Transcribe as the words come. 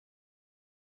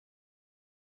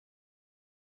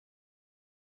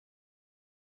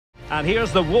And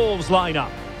here's the Wolves lineup.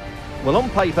 Well, on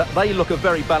paper, they look a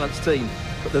very balanced team.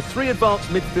 But the three advanced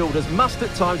midfielders must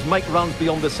at times make runs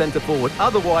beyond the centre-forward.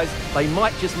 Otherwise, they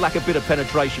might just lack a bit of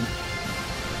penetration.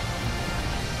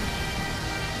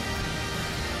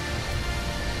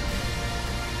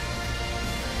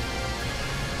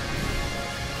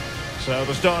 So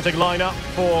the starting lineup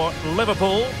for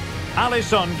Liverpool.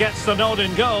 Alisson gets the nod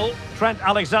in goal. Trent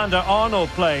Alexander-Arnold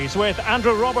plays with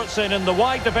Andrew Robertson in the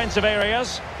wide defensive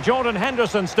areas. Jordan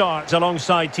Henderson starts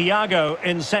alongside Thiago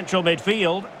in central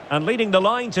midfield. And leading the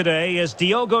line today is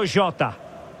Diogo Jota.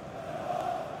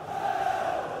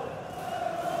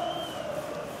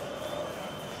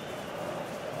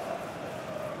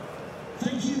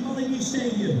 Thank you, Molyneux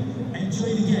Stadium.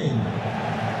 Enjoy the game.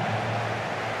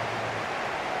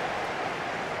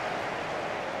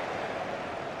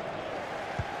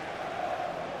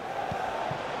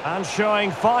 And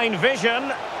showing fine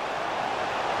vision.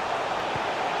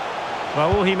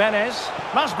 Raúl Jimenez.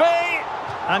 Must be!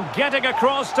 And getting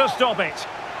across to stop it.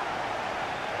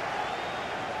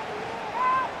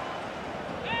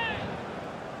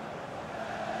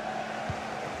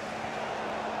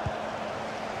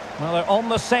 Well, they're on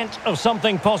the scent of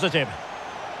something positive.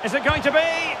 Is it going to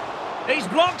be? He's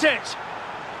blocked it.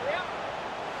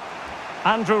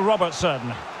 Andrew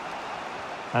Robertson.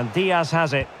 And Diaz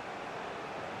has it.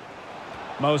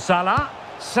 Mo Salah.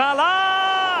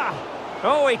 Salah!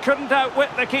 Oh, he couldn't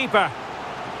outwit the keeper.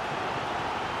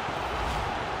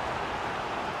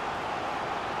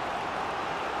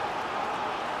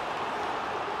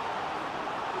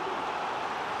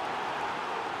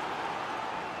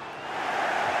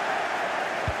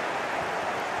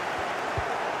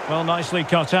 Well, nicely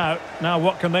cut out. Now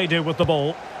what can they do with the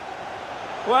ball?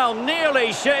 Well,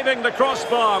 nearly shaving the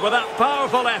crossbar with that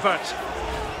powerful effort.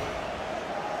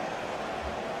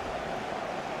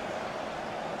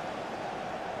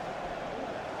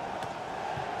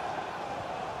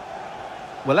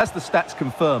 Well, as the stats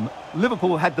confirm,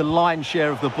 Liverpool had the lion's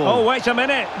share of the ball. Oh, wait a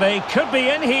minute. They could be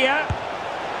in here.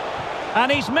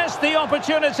 And he's missed the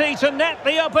opportunity to net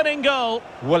the opening goal.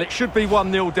 Well, it should be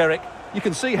 1-0, Derek. You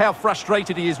can see how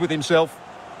frustrated he is with himself.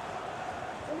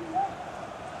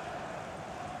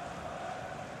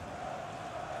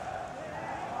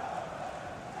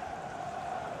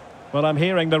 Well, I'm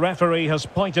hearing the referee has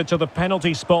pointed to the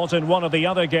penalty spot in one of the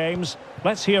other games.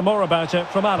 Let's hear more about it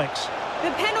from Alex.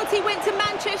 The penalty went to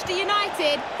Manchester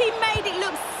United. He made it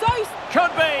look so...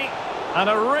 Could be! And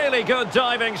a really good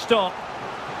diving stop.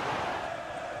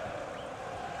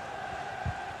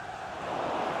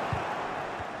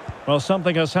 Well,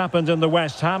 something has happened in the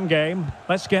West Ham game.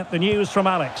 Let's get the news from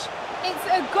Alex. It's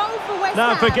a goal for West Ham.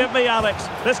 Now, forgive me, Alex.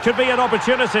 This could be an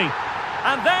opportunity.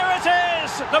 And there it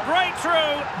is! The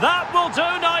breakthrough! That will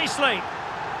do nicely.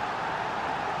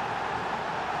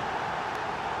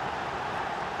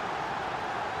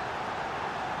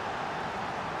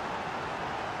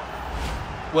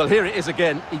 Well, here it is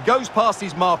again. He goes past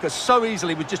his marker so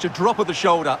easily with just a drop of the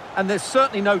shoulder, and there's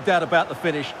certainly no doubt about the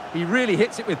finish. He really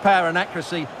hits it with power and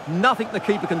accuracy. Nothing the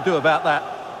keeper can do about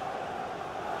that.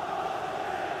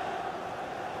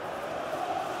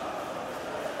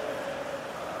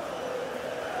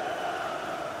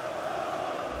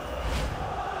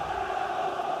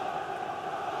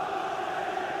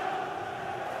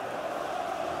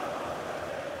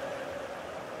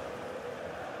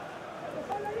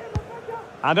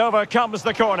 And over comes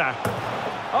the corner.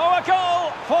 Oh, a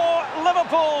goal for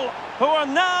Liverpool, who are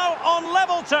now on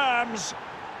level terms.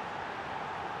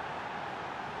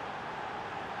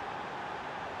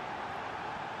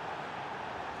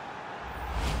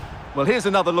 Well, here's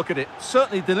another look at it.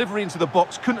 Certainly delivery into the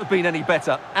box couldn't have been any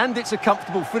better. And it's a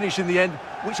comfortable finish in the end,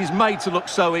 which is made to look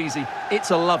so easy.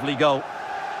 It's a lovely goal.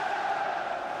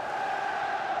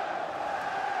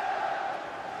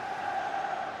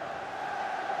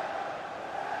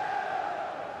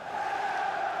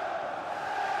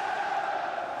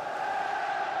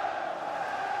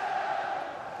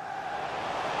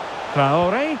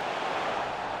 Traore.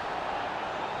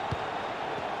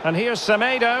 And here's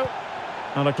Semedo.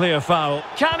 And a clear foul.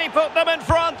 Can he put them in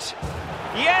front?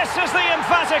 Yes is the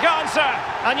emphatic answer.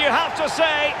 And you have to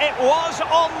say it was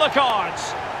on the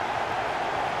cards.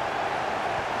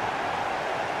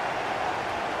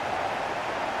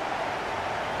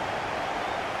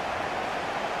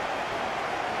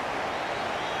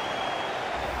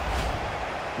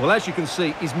 Well, as you can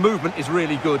see, his movement is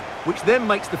really good, which then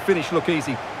makes the finish look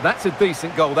easy. That's a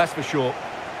decent goal, that's for sure.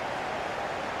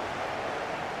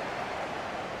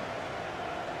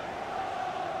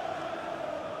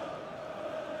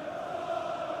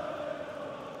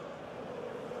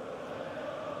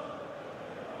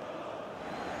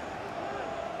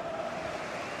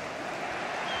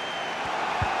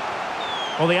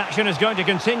 Well, the action is going to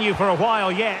continue for a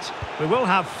while yet. We will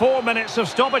have 4 minutes of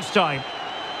stoppage time.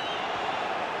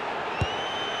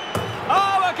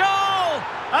 Oh, a goal!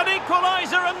 An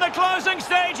equaliser in the closing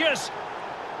stages.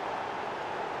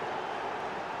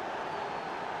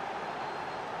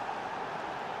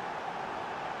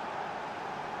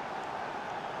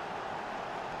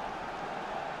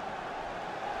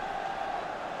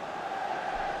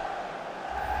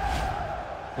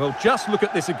 Well, just look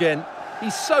at this again.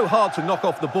 He's so hard to knock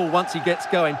off the ball once he gets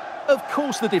going. Of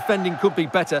course the defending could be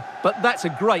better, but that's a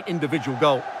great individual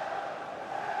goal.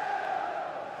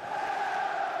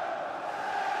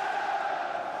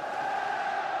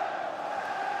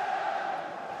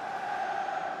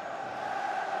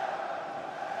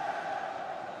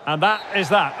 And that is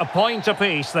that, a point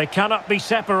apiece. They cannot be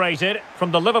separated.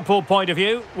 From the Liverpool point of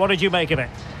view, what did you make of it?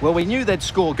 Well, we knew they'd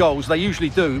score goals, they usually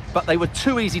do, but they were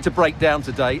too easy to break down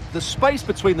today. The space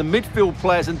between the midfield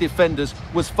players and defenders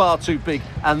was far too big,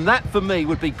 and that, for me,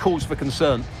 would be cause for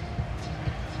concern.